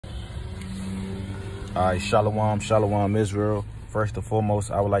All right, shalom, shalom, Israel. First and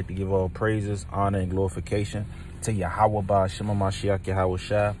foremost, I would like to give all praises, honor, and glorification to Yahweh Ba'Shem HaMashiach Yahweh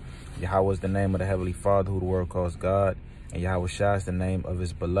Shai. Yahweh is the name of the Heavenly Father, who the world calls God. And Yahweh Shai is the name of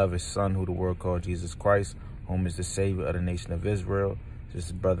his beloved Son, who the world called Jesus Christ, whom is the Savior of the nation of Israel. This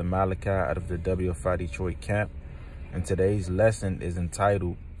is Brother Malachi out of the WFI Detroit camp. And today's lesson is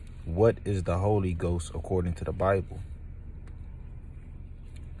entitled, What is the Holy Ghost according to the Bible?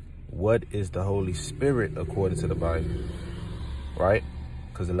 What is the Holy Spirit according to the Bible? Right?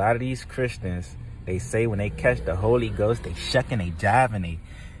 Because a lot of these Christians, they say when they catch the Holy Ghost, they shucking, they jiving, they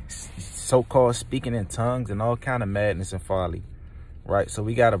so-called speaking in tongues and all kind of madness and folly. Right? So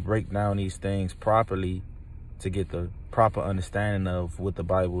we got to break down these things properly to get the proper understanding of what the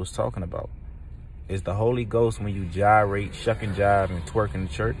Bible is talking about. Is the Holy Ghost when you gyrate, shuck and jive, and twerk in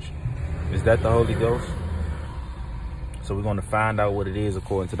the church? Is that the Holy Ghost? So we're going to find out what it is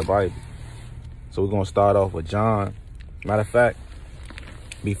according to the Bible. So we're going to start off with John. Matter of fact,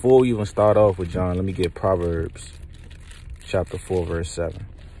 before we even start off with John, let me get Proverbs chapter 4, verse 7.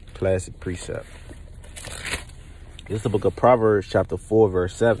 Classic precept. This is the book of Proverbs chapter 4,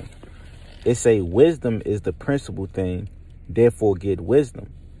 verse 7. It say, wisdom is the principal thing, therefore get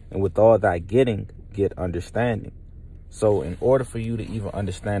wisdom. And with all thy getting, get understanding. So in order for you to even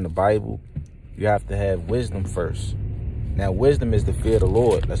understand the Bible, you have to have wisdom first. Now, wisdom is the fear of the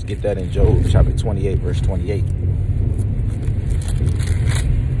Lord. Let's get that in Job chapter 28, verse 28.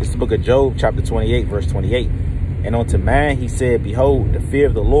 It's the book of Job chapter 28, verse 28. And unto man he said, behold, the fear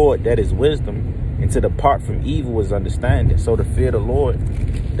of the Lord, that is wisdom, and to depart from evil is understanding. So the fear of the Lord,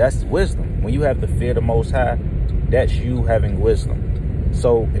 that's wisdom. When you have the fear of the Most High, that's you having wisdom.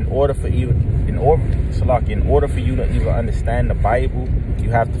 So in order for you to even understand the Bible, you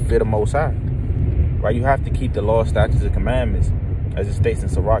have to fear the Most High. Right? You have to keep the law, statutes, and commandments, as it states in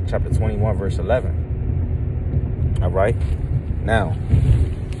Sirach chapter 21, verse 11. All right? Now,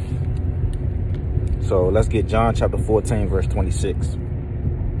 so let's get John chapter 14, verse 26.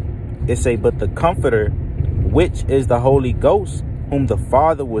 It say, but the Comforter, which is the Holy Ghost, whom the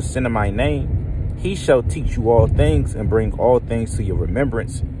Father will send in my name, he shall teach you all things and bring all things to your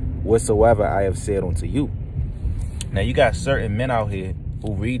remembrance, whatsoever I have said unto you. Now, you got certain men out here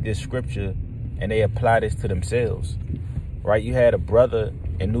who read this scripture and they apply this to themselves, right? You had a brother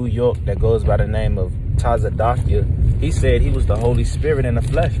in New York that goes by the name of Tazadakia. He said he was the Holy Spirit in the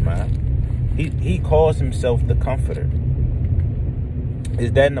flesh, man. He calls himself the Comforter.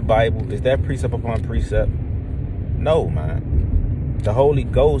 Is that in the Bible? Is that precept upon precept? No, man. The Holy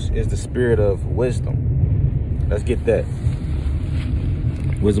Ghost is the spirit of wisdom. Let's get that.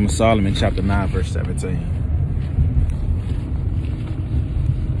 Wisdom of Solomon, chapter 9, verse 17.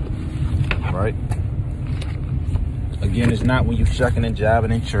 Right? Again, it's not when you shucking and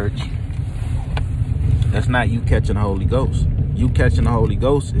jiving in church. That's not you catching the Holy Ghost. You catching the Holy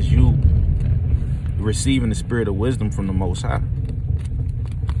Ghost is you receiving the spirit of wisdom from the Most High.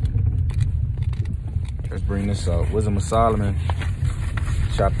 Let's bring this up. Wisdom of Solomon,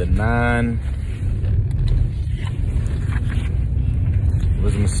 chapter 9.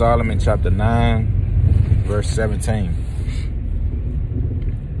 Wisdom of Solomon, chapter 9, verse 17.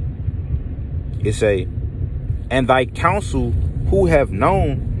 It say, and thy counsel who have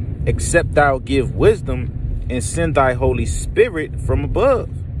known, except thou give wisdom and send thy Holy Spirit from above.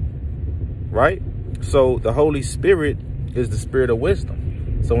 Right? So the Holy Spirit is the spirit of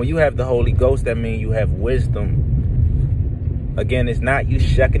wisdom. So when you have the Holy Ghost, that means you have wisdom. Again, it's not you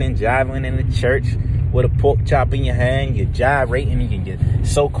shucking and jiving in the church with a pork chop in your hand, you're gyrating and you're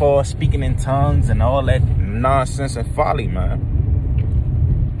so-called speaking in tongues and all that nonsense and folly, man.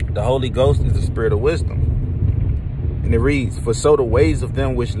 The Holy Ghost is the spirit of wisdom. And it reads, for so the ways of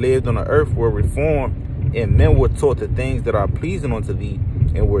them which lived on the earth were reformed, and men were taught the things that are pleasing unto thee,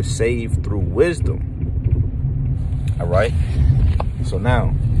 and were saved through wisdom. All right? So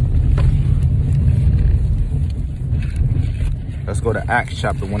now, let's go to Acts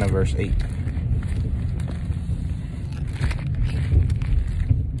chapter 1 and verse 8.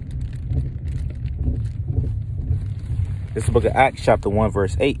 This is the book of Acts chapter 1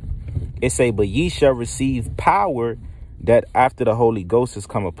 verse 8. It say, but ye shall receive power that after the Holy Ghost has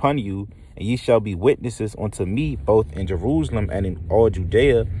come upon you, and ye shall be witnesses unto me both in Jerusalem and in all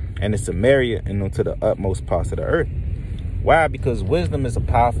Judea and in Samaria and unto the utmost parts of the earth. Why? Because wisdom is a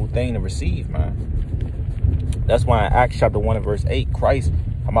powerful thing to receive, man. That's why in Acts chapter 1 and verse 8, Christ,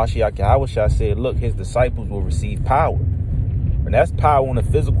 HaMashiach Yahweh Shai, said, look, his disciples will receive power. And that's power on the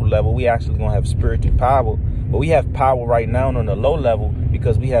physical level. We actually going to have spiritual power. But we have power right now on the low level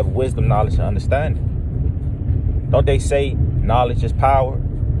because we have wisdom, knowledge, and understanding. Don't they say knowledge is power?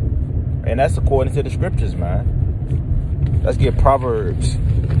 And that's according to the scriptures, man. Let's get Proverbs.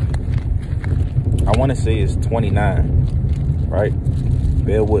 I want to say it's 29, right?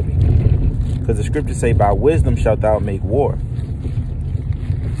 Bear with me. Because the scriptures say, by wisdom shalt thou make war.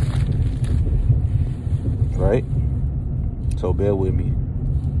 Right? So bear with me.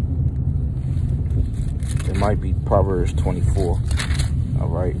 It might be Proverbs 24. All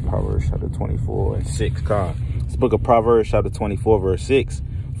right, Proverbs chapter 24 and 6. This book of Proverbs chapter 24 verse 6.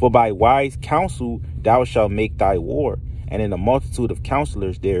 For by wise counsel thou shalt make thy war, and in the multitude of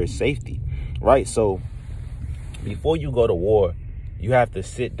counselors there is safety. Right? So before you go to war, you have to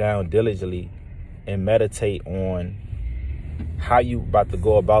sit down diligently and meditate on how you about to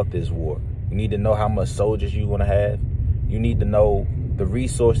go about this war. You need to know how much soldiers you're going to have. You need to know the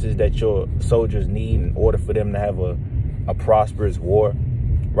resources that your soldiers need in order for them to have a prosperous war.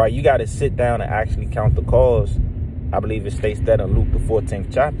 Right? You got to sit down and actually count the cost. I believe it states that in Luke, the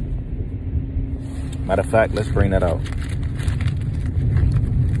 14th chapter. Matter of fact, let's bring that out.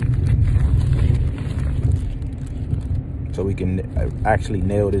 So we can actually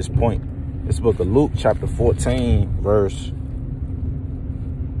nail this point. This book of Luke, chapter 14, verse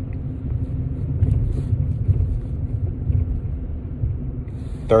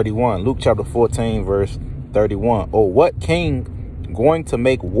 31. Luke chapter 14, verse 31. Or what king going to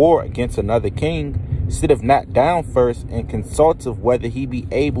make war against another king sitteth not down first and consulteth whether he be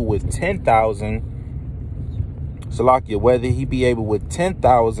able with 10,000, Salakia, whether he be able with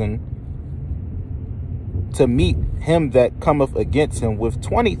 10,000 to meet him that cometh against him with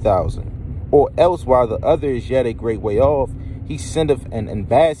 20,000, or else while the other is yet a great way off, he sendeth an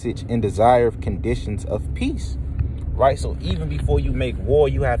embassage in desire of conditions of peace. Right? So even before you make war,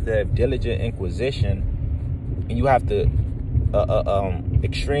 you have to have diligent inquisition, and you have to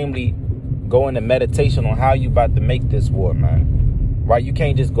extremely go into meditation on how you about to make this war, man. Right? You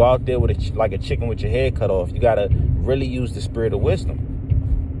can't just go out there with like a chicken with your head cut off. You got to really use the spirit of wisdom.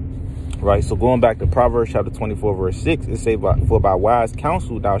 Right? So going back to Proverbs chapter 24, verse 6, it says, for by wise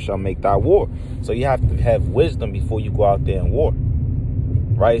counsel thou shalt make thy war. So you have to have wisdom before you go out there and war.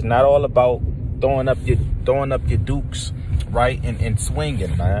 Right? It's not all about throwing up your dukes, right, and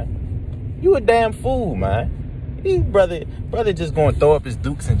swinging, man. You a damn fool, man. These brother just gonna throw up his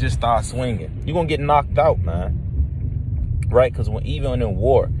dukes and just start swinging. You're gonna get knocked out, man. Right? Because even in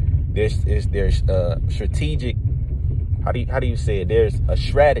war, there's strategic. How do you say it? There's a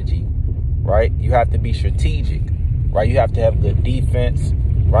strategy, right? You have to be strategic, right? You have to have good defense,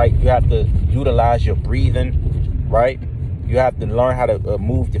 right? You have to utilize your breathing, right? You have to learn how to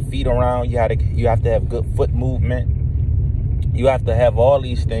move your feet around. You have to have good foot movement. You have to have all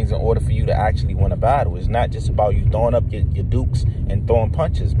these things in order for you to actually win a battle. It's not just about you throwing up your dukes and throwing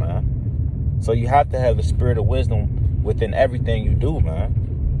punches, man. So you have to have the spirit of wisdom within everything you do,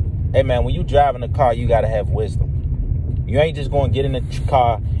 man. Hey, man, when you driving a car, you got to have wisdom. You ain't just going to get in the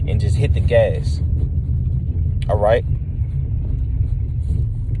car and just hit the gas. All right?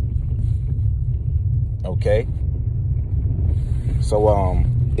 Okay? So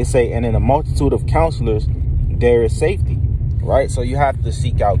it say, and in a multitude of counselors there is safety, right? So you have to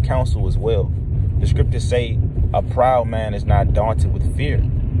seek out counsel as well. The scriptures say a proud man is not daunted with fear,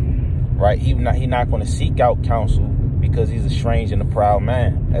 right? He's not going to seek out counsel because he's estranged in a proud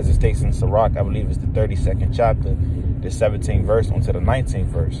man, as it states in Sirach. I believe it's the 32nd chapter, the 17th verse onto the 19th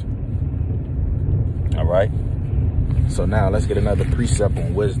verse. All right. So now let's get another precept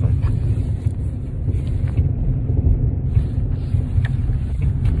on wisdom.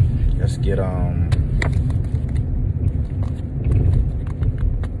 Let's get a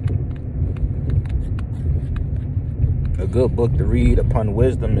good book to read upon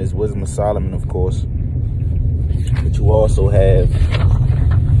wisdom is Wisdom of Solomon, of course. But you also have,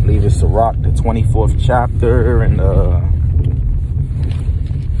 I believe it's Sirach, the 24th chapter, and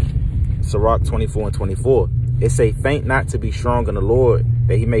Sirach 24 and 24. It say, faint not to be strong in the Lord,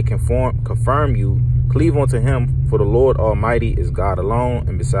 that he may confirm you. Cleave unto him, for the Lord Almighty is God alone,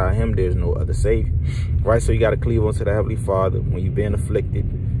 and beside him there's no other Savior. Right? So you got to cleave unto the Heavenly Father when you're being afflicted,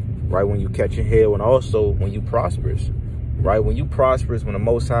 right? When you catching hell, and also when you prosperous, right? When you prosperous, when the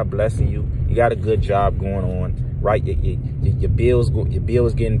Most High blessing you, you got a good job going on, right? Your bills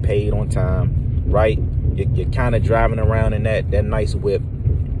getting paid on time, right? You're kind of driving around in that nice whip,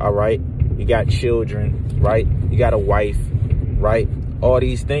 all right? You got children, right? You got a wife, right? All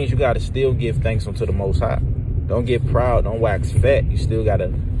these things, you got to still give thanks unto the Most High. Don't get proud. Don't wax fat. You still got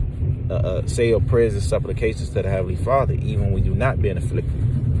to say your prayers and supplications to the Heavenly Father, even when you're not being afflicted.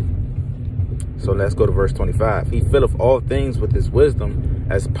 So let's go to verse 25. He filleth all things with his wisdom,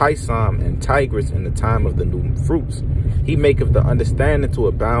 as Pison and Tigris in the time of the new fruits. He maketh the understanding to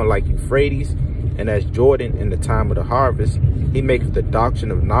abound like Euphrates, and as Jordan in the time of the harvest. He maketh the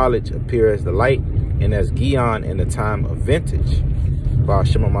doctrine of knowledge appear as the light, and as Gion in the time of vintage.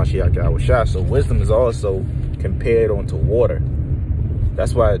 So wisdom is also compared unto water.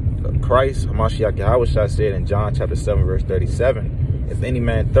 That's why Christ, Hamashiach Yahushua, said in John chapter 7, verse 37, if any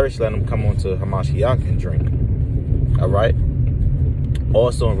man thirst, let him come unto Hamashiach and drink. All right.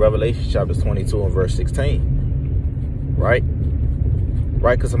 Also in Revelation chapter 22 and verse 16. Right?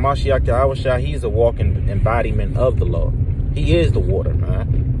 Right? Because Hamashiach Yahushua, he's a walking embodiment of the law. He is the water,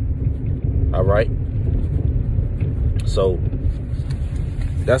 man. All right. So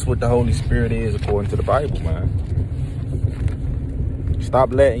that's what the Holy Spirit is according to the Bible, man.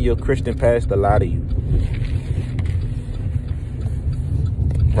 Stop letting your Christian pastor lie to you.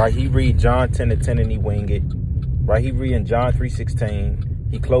 Right? He read John 10:10 and he wing it. Right? He reading John 3:16.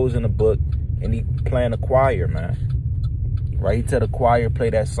 He closing the book and he playing a choir, man. Right? He tell the choir play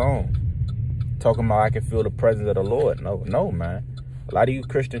that song. Talking about I can feel the presence of the Lord. No, man. A lot of you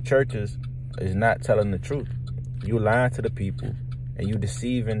Christian churches is not telling the truth. You lying to the people and you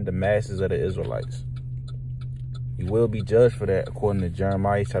deceiving the masses of the Israelites. You will be judged for that according to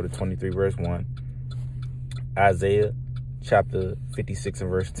Jeremiah chapter 23 verse 1, Isaiah chapter 56 and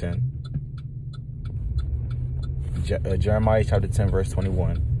verse 10, Jeremiah chapter 10 verse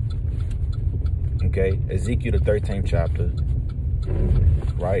 21, okay, Ezekiel the 13th chapter,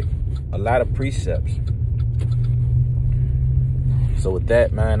 right? A lot of precepts. So with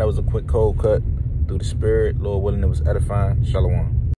that, man, that was a quick cold cut through the Spirit. Lord willing, it was edifying. Shalom.